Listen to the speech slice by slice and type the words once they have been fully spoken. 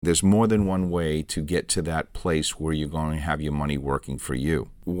There's more than one way to get to that place where you're going to have your money working for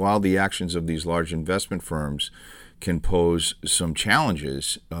you. While the actions of these large investment firms can pose some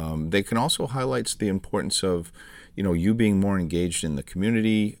challenges, they can also highlight the importance of, you being more engaged in the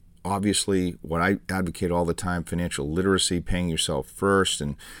community. Obviously, what I advocate all the time, financial literacy, paying yourself first,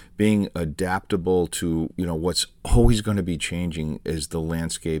 and being adaptable to, what's always going to be changing is the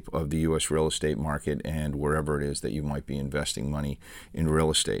landscape of the U.S. real estate market and wherever it is that you might be investing money in real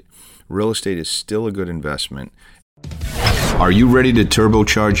estate. Real estate is still a good investment. Are you ready to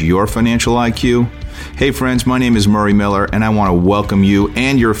turbocharge your financial IQ? Hey friends, my name is Murray Miller, and I want to welcome you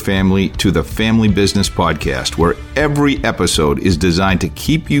and your family to the Family Business Podcast, where every episode is designed to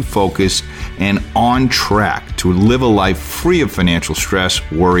keep you focused and on track to live a life free of financial stress,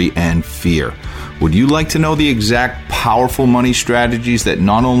 worry, and fear. Would you like to know the exact powerful money strategies that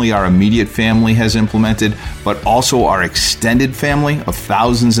not only our immediate family has implemented, but also our extended family of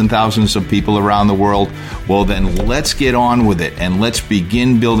thousands and thousands of people around the world? Well, then let's get on with it and let's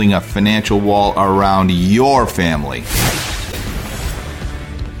begin building a financial wall around your family.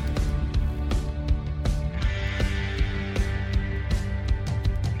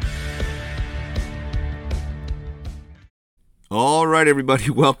 All right, everybody,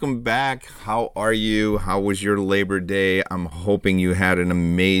 welcome back. How are you? How was your Labor Day? I'm hoping you had an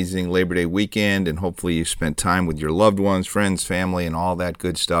amazing Labor Day weekend, and hopefully you spent time with your loved ones, friends, family, and all that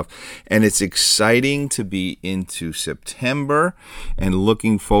good stuff. And it's exciting to be into September and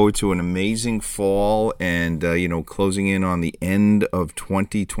looking forward to an amazing fall and, closing in on the end of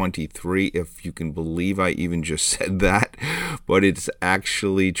 2023, if you can believe I even just said that. But it's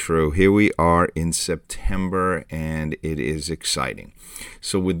actually true. Here we are in September, and it is exciting.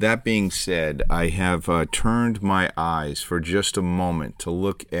 So with that being said, I have turned my eyes for just a moment to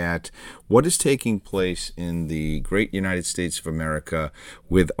look at what is taking place in the great United States of America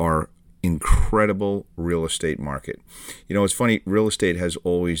with our incredible real estate market. It's funny, real estate has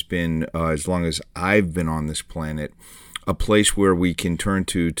always been, as long as I've been on this planet, a place where we can turn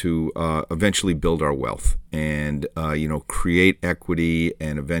to eventually build our wealth and, create equity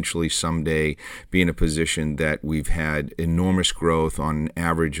and eventually someday be in a position that we've had enormous growth on an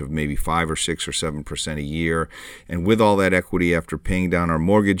average of maybe 5 or 6 or 7% a year. And with all that equity, after paying down our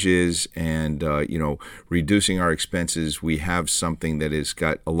mortgages and, reducing our expenses, we have something that has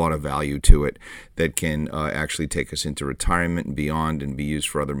got a lot of value to it that can actually take us into retirement and beyond and be used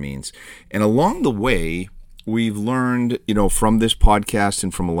for other means. And along the way, we've learned, from this podcast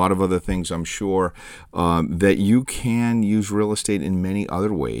and from a lot of other things, I'm sure, that you can use real estate in many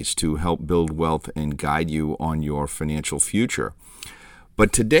other ways to help build wealth and guide you on your financial future.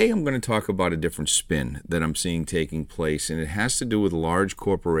 But today I'm going to talk about a different spin that I'm seeing taking place, and it has to do with large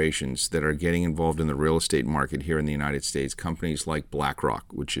corporations that are getting involved in the real estate market here in the United States. Companies like BlackRock,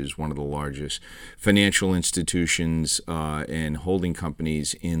 which is one of the largest financial institutions and holding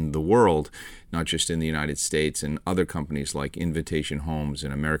companies in the world, not just in the United States, and other companies like Invitation Homes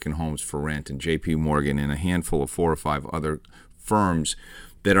and American Homes for Rent and JP Morgan and a handful of 4 or 5 other firms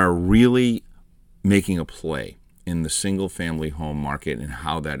that are really making a play in the single-family home market and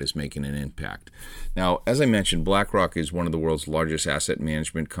how that is making an impact. Now, as I mentioned, BlackRock is one of the world's largest asset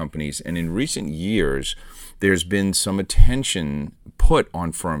management companies, and in recent years, there's been some attention put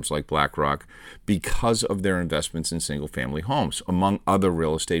on firms like BlackRock because of their investments in single-family homes, among other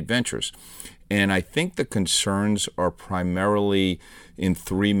real estate ventures. And I think the concerns are primarily in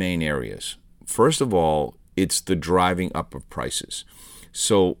 3 main areas. First of all, it's the driving up of prices.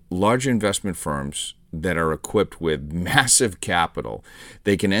 So large investment firms that are equipped with massive capital,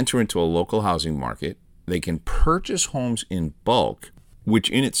 they can enter into a local housing market, they can purchase homes in bulk, which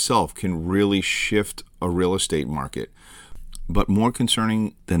in itself can really shift a real estate market. But more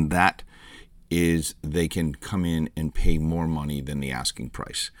concerning than that is they can come in and pay more money than the asking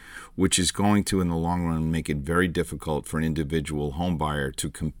price, which is going to, in the long run, make it very difficult for an individual home buyer to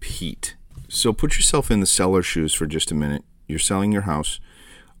compete. So put yourself in the seller's shoes for just a minute. You're selling your house.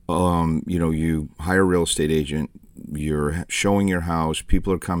 You hire a real estate agent, you're showing your house,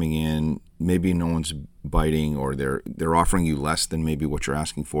 people are coming in, maybe no one's biting or they're offering you less than maybe what you're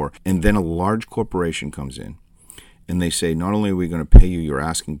asking for. And then a large corporation comes in and they say, not only are we going to pay you your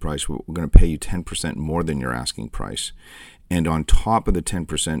asking price, we're going to pay you 10% more than your asking price. And on top of the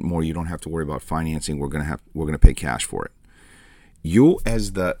 10% more, you don't have to worry about financing. We're going to pay cash for it. You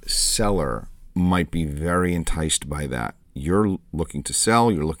as the seller might be very enticed by that. You're looking to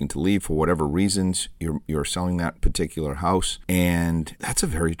sell, you're looking to leave for whatever reasons, you're selling that particular house, and that's a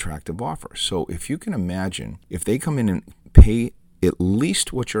very attractive offer. So if you can imagine, if they come in and pay at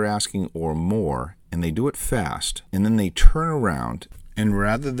least what you're asking or more, and they do it fast, and then they turn around And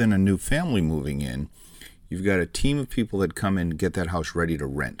rather than a new family moving in, you've got a team of people that come in and get that house ready to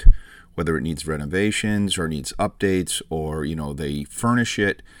rent, whether it needs renovations or needs updates, or they furnish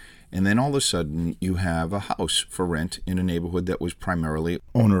it. And then all of a sudden you have a house for rent in a neighborhood that was primarily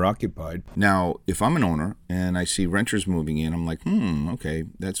owner occupied. Now, if I'm an owner and I see renters moving in, I'm like, okay,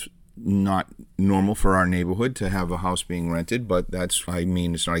 that's not normal for our neighborhood to have a house being rented, but it's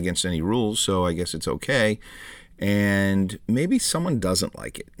not against any rules, so I guess it's okay. And maybe someone doesn't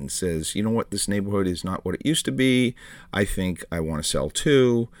like it and says, you know what, this neighborhood is not what it used to be. I think I want to sell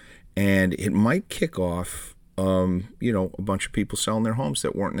too. And it might kick off, a bunch of people selling their homes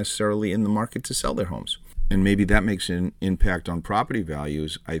that weren't necessarily in the market to sell their homes. And maybe that makes an impact on property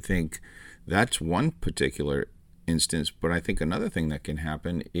values. I think that's one particular instance. But I think another thing that can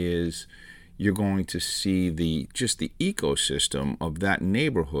happen is you're going to see the ecosystem of that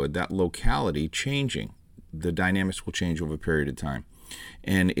neighborhood, that locality changing. The dynamics will change over a period of time.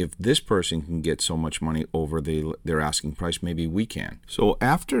 And if this person can get so much money over their asking price, maybe we can. So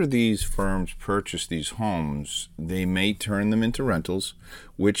after these firms purchase these homes, they may turn them into rentals,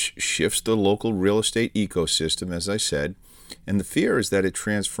 which shifts the local real estate ecosystem, as I said. And the fear is that it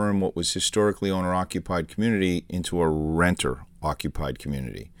transforms what was historically owner-occupied community into a renter-occupied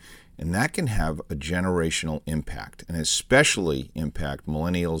community. And that can have a generational impact, and especially impact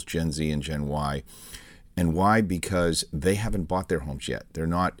millennials, Gen Z, and Gen Y. And why? Because they haven't bought their homes yet. They're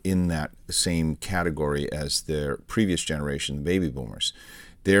not in that same category as their previous generation, the baby boomers.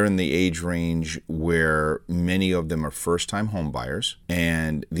 They're in the age range where many of them are first-time home buyers.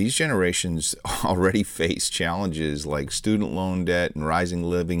 And these generations already face challenges like student loan debt and rising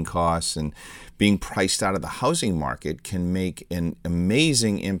living costs, and being priced out of the housing market can make an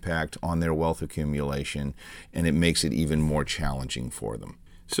amazing impact on their wealth accumulation, and it makes it even more challenging for them.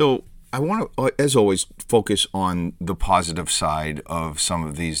 So I want to, as always, focus on the positive side of some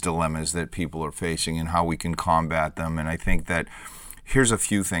of these dilemmas that people are facing and how we can combat them. And I think that here's a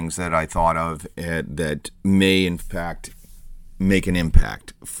few things that I thought of that may, in fact, make an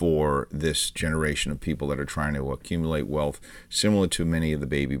impact for this generation of people that are trying to accumulate wealth, similar to many of the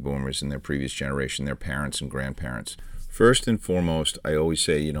baby boomers in their previous generation, their parents and grandparents. First and foremost, I always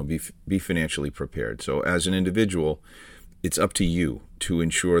say, be financially prepared. So as an individual, it's up to you to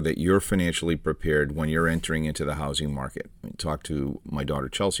ensure that you're financially prepared when you're entering into the housing market. I talked to my daughter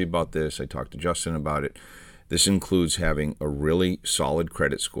Chelsea about this. I talked to Justin about it. This includes having a really solid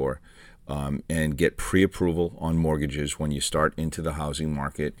credit score and get pre-approval on mortgages when you start into the housing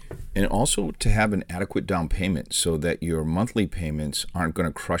market, and also to have an adequate down payment so that your monthly payments aren't going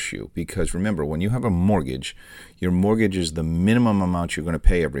to crush you. Because remember, when you have a mortgage, your mortgage is the minimum amount you're going to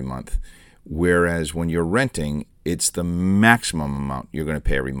pay every month. Whereas when you're renting, it's the maximum amount you're going to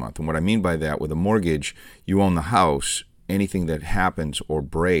pay every month. And what I mean by that, with a mortgage, you own the house. Anything that happens or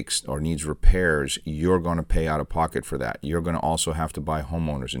breaks or needs repairs, you're going to pay out of pocket for that. You're going to also have to buy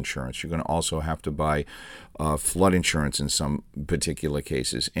homeowners insurance. You're going to also have to buy flood insurance in some particular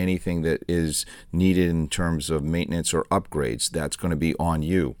cases. Anything that is needed in terms of maintenance or upgrades, that's going to be on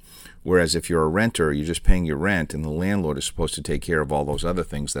you. Whereas if you're a renter, you're just paying your rent, and the landlord is supposed to take care of all those other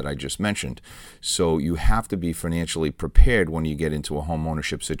things that I just mentioned. So you have to be financially prepared when you get into a home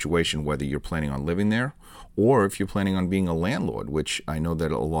ownership situation, whether you're planning on living there or if you're planning on being a landlord, which I know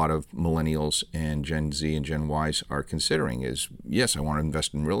that a lot of millennials and Gen Z and Gen Ys are considering is, yes, I want to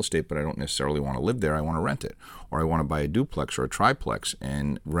invest in real estate, but I don't necessarily want to live there. I want to rent it, or I want to buy a duplex or a triplex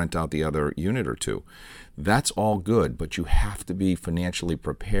and rent out the other unit or two. That's all good, but you have to be financially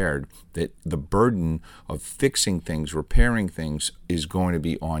prepared that the burden of fixing things, repairing things is going to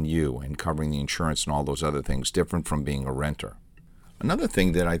be on you, and covering the insurance and all those other things, different from being a renter. Another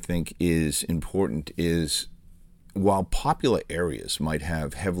thing that I think is important is, while popular areas might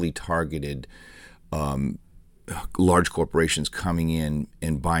have heavily targeted large corporations coming in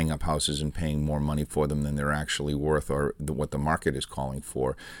and buying up houses and paying more money for them than they're actually worth, or what the market is calling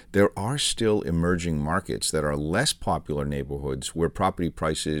for, there are still emerging markets that are less popular neighborhoods where property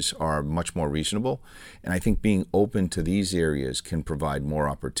prices are much more reasonable. And I think being open to these areas can provide more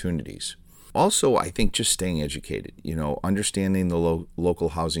opportunities. Also, I think just staying educated, understanding the local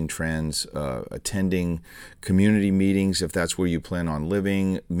housing trends, attending community meetings if that's where you plan on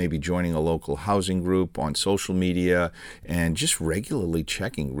living, maybe joining a local housing group on social media, and just regularly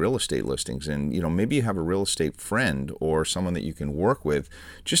checking real estate listings. And, maybe you have a real estate friend or someone that you can work with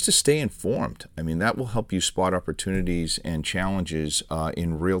just to stay informed. I mean, that will help you spot opportunities and challenges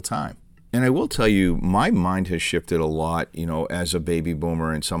in real time. And I will tell you, my mind has shifted a lot, as a baby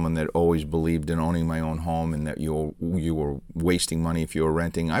boomer and someone that always believed in owning my own home and that you were wasting money if you were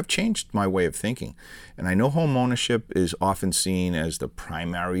renting. I've changed my way of thinking. And I know home ownership is often seen as the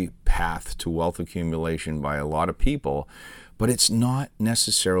primary path to wealth accumulation by a lot of people, but it's not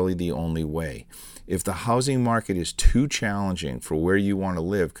necessarily the only way. If the housing market is too challenging for where you want to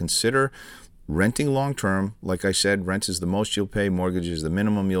live, consider renting long term. Like I said, rent is the most you'll pay, mortgage is the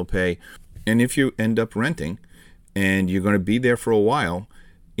minimum you'll pay. And if you end up renting and you're going to be there for a while,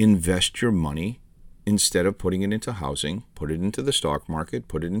 invest your money instead of putting it into housing. Put it into the stock market,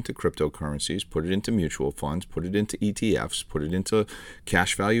 put it into cryptocurrencies, put it into mutual funds, put it into ETFs, put it into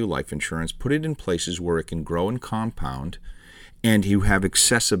cash value life insurance, put it in places where it can grow and compound and you have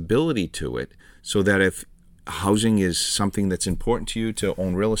accessibility to it, so that if housing is something that's important to you to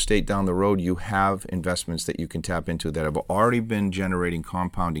own real estate down the road, you have investments that you can tap into that have already been generating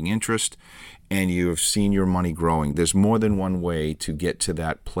compounding interest and you have seen your money growing. There's more than one way to get to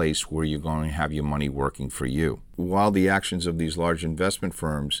that place where you're going to have your money working for you. While the actions of these large investment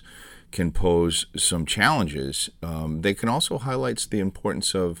firms can pose some challenges, they can also highlight the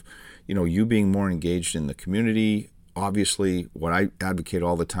importance of, you being more engaged in the community. Obviously, what I advocate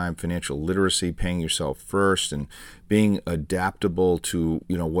all the time, financial literacy, paying yourself first, and being adaptable to,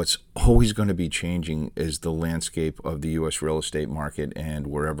 what's always going to be changing is the landscape of the U.S. real estate market and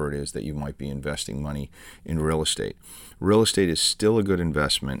wherever it is that you might be investing money in real estate. Real estate is still a good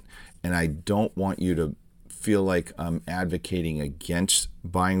investment, and I don't want you to feel like I'm advocating against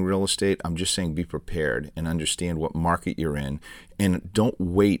buying real estate. I'm just saying be prepared and understand what market you're in, and don't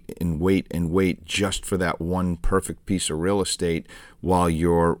wait just for that one perfect piece of real estate while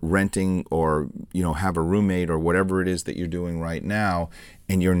you're renting or have a roommate or whatever it is that you're doing right now,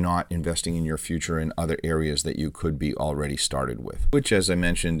 and you're not investing in your future in other areas that you could be already started with, which, as I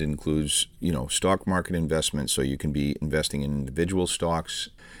mentioned, includes stock market investments. So you can be investing in individual stocks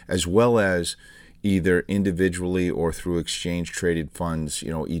as well as either individually or through exchange-traded funds,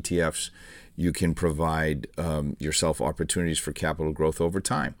 ETFs. You can provide yourself opportunities for capital growth over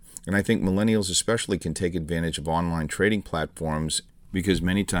time. And I think millennials especially can take advantage of online trading platforms because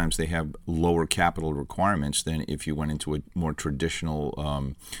many times they have lower capital requirements than if you went into a more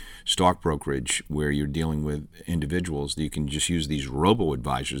traditional stock brokerage where you're dealing with individuals. You can just use these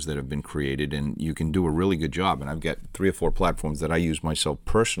robo-advisors that have been created, and you can do a really good job. And I've got 3 or 4 platforms that I use myself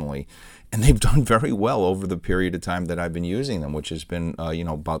personally, and they've done very well over the period of time that I've been using them, which has been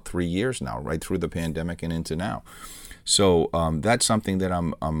about 3 years now, right through the pandemic and into now. So that's something that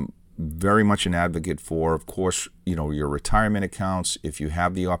I'm very much an advocate for. Of course, your retirement accounts, if you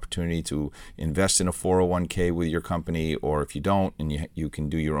have the opportunity to invest in a 401k with your company, or if you don't and you can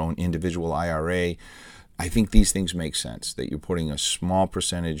do your own individual IRA, I think these things make sense, that you're putting a small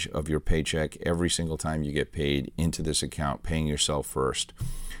percentage of your paycheck every single time you get paid into this account, paying yourself first.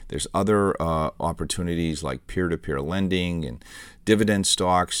 There's other opportunities like peer-to-peer lending and dividend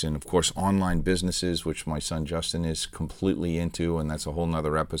stocks, and of course online businesses, which my son Justin is completely into, and that's a whole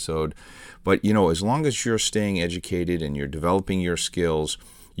nother episode. But as long as you're staying educated and you're developing your skills,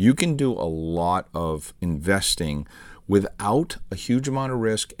 you can do a lot of investing without a huge amount of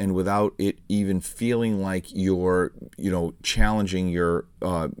risk and without it even feeling like you're, challenging your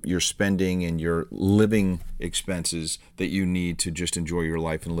spending and your living expenses that you need to just enjoy your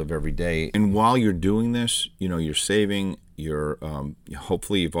life and live every day. And while you're doing this, you're saving. You're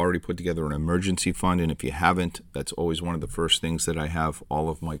hopefully you've already put together an emergency fund, and if you haven't, that's always one of the first things that I have all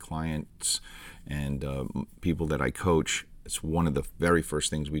of my clients and people that I coach. It's one of the very first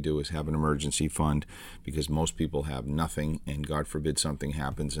things we do is have an emergency fund, because most people have nothing, and God forbid something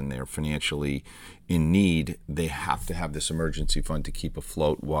happens and they're financially in need. They have to have this emergency fund to keep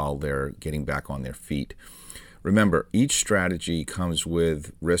afloat while they're getting back on their feet. Remember, each strategy comes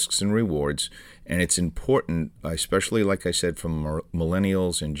with risks and rewards, and it's important, especially like I said, from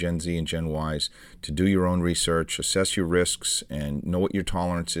millennials and Gen Z and Gen Ys, to do your own research, assess your risks, and know what your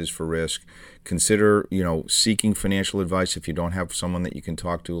tolerance is for risk. Consider, seeking financial advice if you don't have someone that you can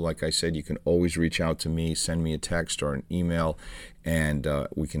talk to. Like I said, you can always reach out to me, send me a text or an email, and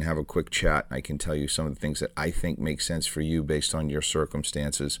we can have a quick chat. I can tell you some of the things that I think make sense for you based on your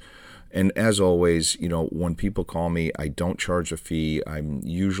circumstances. And as always, when people call me, I don't charge a fee. I'm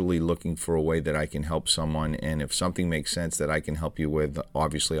usually looking for a way that I can help someone. And if something makes sense that I can help you with,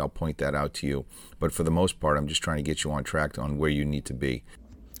 obviously I'll point that out to you. But for the most part, I'm just trying to get you on track on where you need to be.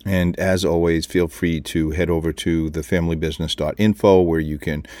 And as always, feel free to head over to thefamilybusiness.info where you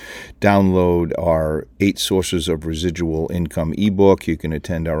can download our 8 Sources of Residual Income ebook. You can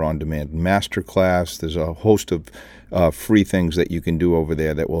attend our on-demand masterclass. There's a host of free things that you can do over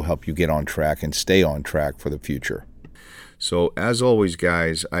there that will help you get on track and stay on track for the future. So as always,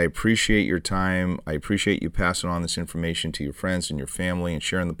 guys, I appreciate your time. I appreciate you passing on this information to your friends and your family and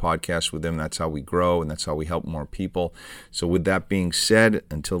sharing the podcast with them. That's how we grow and that's how we help more people. So with that being said,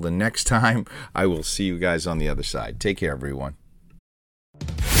 until the next time, I will see you guys on the other side. Take care, everyone.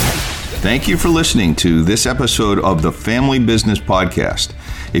 Thank you for listening to this episode of the Family Business Podcast.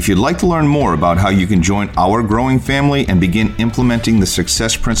 If you'd like to learn more about how you can join our growing family and begin implementing the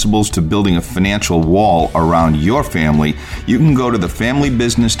success principles to building a financial wall around your family, you can go to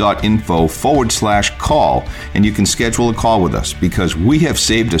thefamilybusiness.info/call and you can schedule a call with us because we have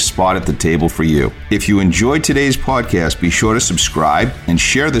saved a spot at the table for you. If you enjoyed today's podcast, be sure to subscribe and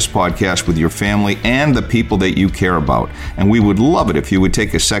share this podcast with your family and the people that you care about. And we would love it if you would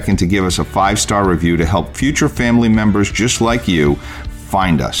take a second to give us a 5-star review to help future family members just like you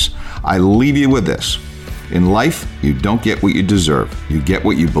find us. I leave you with this. In life, you don't get what you deserve. You get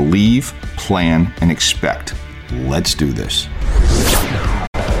what you believe, plan, and expect. Let's do this.